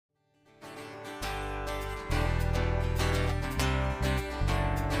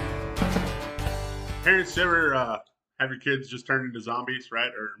Parents ever have your kids just turn into zombies,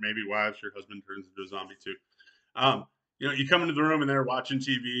 right? Or maybe wives, your husband turns into a zombie too. Um, you come into the room and they're watching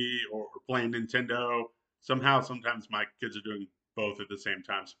TV or playing Nintendo. Sometimes my kids are doing both at the same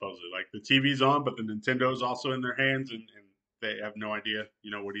time, supposedly. Like the TV's on, but the Nintendo's also in their hands, and they have no idea,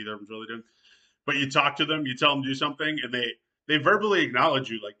 what either of them's really doing. But you talk to them, you tell them to do something, and they verbally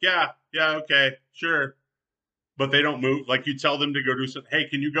acknowledge you, like, yeah, yeah, okay, sure, but they don't move. Like you tell them to go do something. Hey,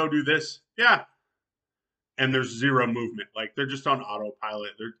 can you go do this? Yeah, and there's zero movement. Like they're just on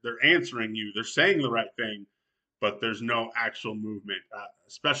autopilot. They're answering you. They're saying the right thing, but there's no actual movement.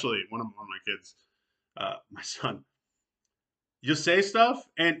 Especially one of my kids, my son. You say stuff,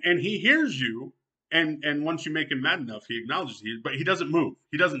 and he hears you, and once you make him mad enough, he acknowledges you, but he doesn't move.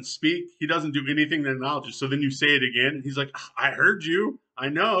 He doesn't speak. He doesn't do anything that acknowledges. So then you say it again, and he's like, "I heard you. I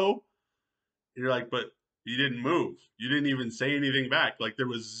know." And you're like, but you didn't move. You didn't even say anything back. Like there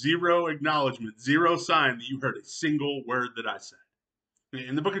was zero acknowledgement, zero sign that you heard a single word that I said.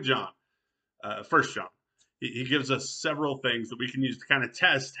 In the book of John, First John, he gives us several things that we can use to kind of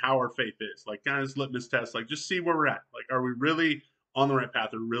test how our faith is, like kind of this litmus test, like just see where we're at. Like, are we really on the right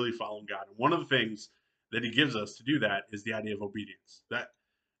path? Are we really following God? And one of the things that he gives us to do that is the idea of obedience. That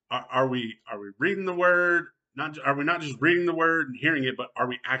are we reading the word? Not are we not just reading the word and hearing it, but are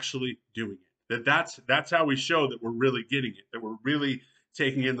we actually doing it? That's how we show that we're really getting it, that we're really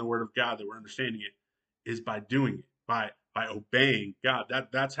taking in the word of God, that we're understanding it, is by doing it, by obeying God.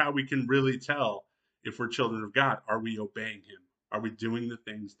 That's how we can really tell if we're children of God. Are we obeying Him? Are we doing the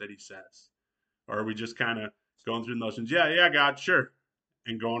things that He says, or are we just kind of going through the motions? Yeah, yeah, God, sure,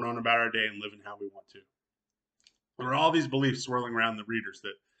 and going on about our day and living how we want to. There are all these beliefs swirling around the readers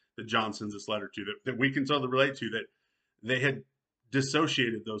that John sends this letter to, that we can totally relate to, that they had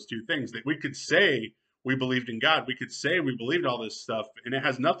dissociated those two things. That we could say we believed in God, we could say we believed all this stuff, and it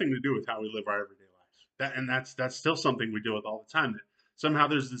has nothing to do with how we live our everyday life. That's still something we deal with all the time. That somehow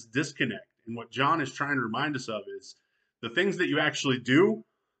there's this disconnect. And what John is trying to remind us of is the things that you actually do,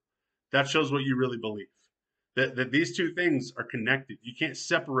 that shows what you really believe. That these two things are connected. You can't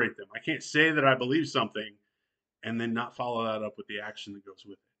separate them. I can't say that I believe something and then not follow that up with the action that goes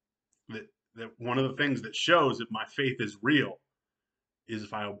with it. That one of the things that shows if my faith is real is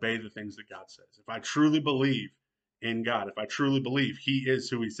if I obey the things that God says. If I truly believe in God, if I truly believe He is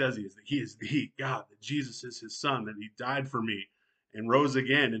who He says He is, that He is the God, that Jesus is His Son, that He died for me and rose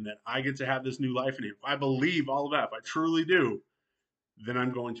again, and that I get to have this new life in Him. If I believe all of that, if I truly do, then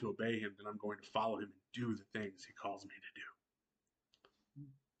I'm going to obey Him, then I'm going to follow Him and do the things He calls me to do.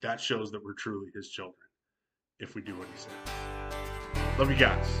 That shows that we're truly His children if we do what He says. Love you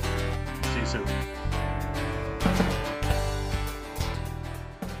guys. See you soon.